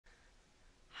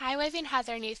waving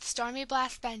heather 'neath stormy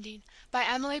blast bending, by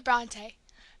Emily Bronte.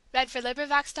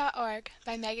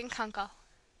 (LibriVox.org/Megan Kunkel)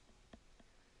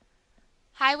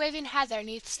 High waving heather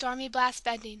 'neath stormy blast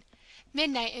bending,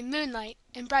 Midnight and moonlight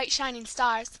and bright shining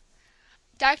stars,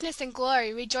 Darkness and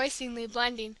glory rejoicingly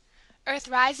blending, Earth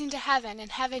rising to heaven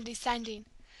and heaven descending,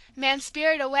 Man's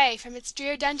spirit away from its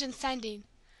drear dungeon sending,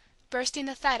 Bursting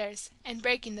the fetters and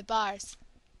breaking the bars.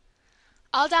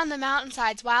 All down the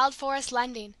mountainsides wild forests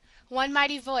lending One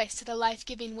mighty voice to the life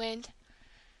giving wind,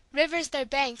 Rivers their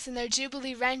banks in their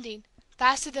jubilee rending,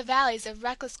 Fast through the valleys of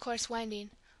reckless course wending,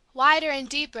 Wider and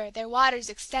deeper their waters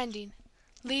extending,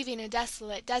 Leaving a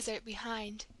desolate desert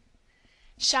behind.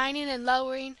 Shining and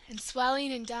lowering and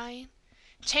swelling and dying,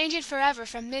 Changing forever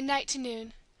from midnight to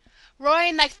noon,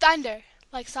 Roaring like thunder,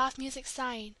 like soft music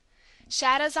sighing,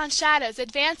 Shadows on shadows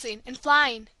advancing and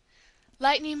flying,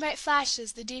 Lightning bright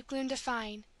flashes the deep gloom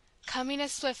defying, Coming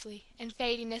as swiftly and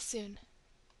fading as soon.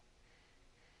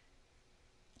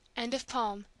 End of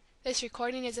poem. This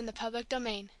recording is in the public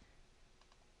domain.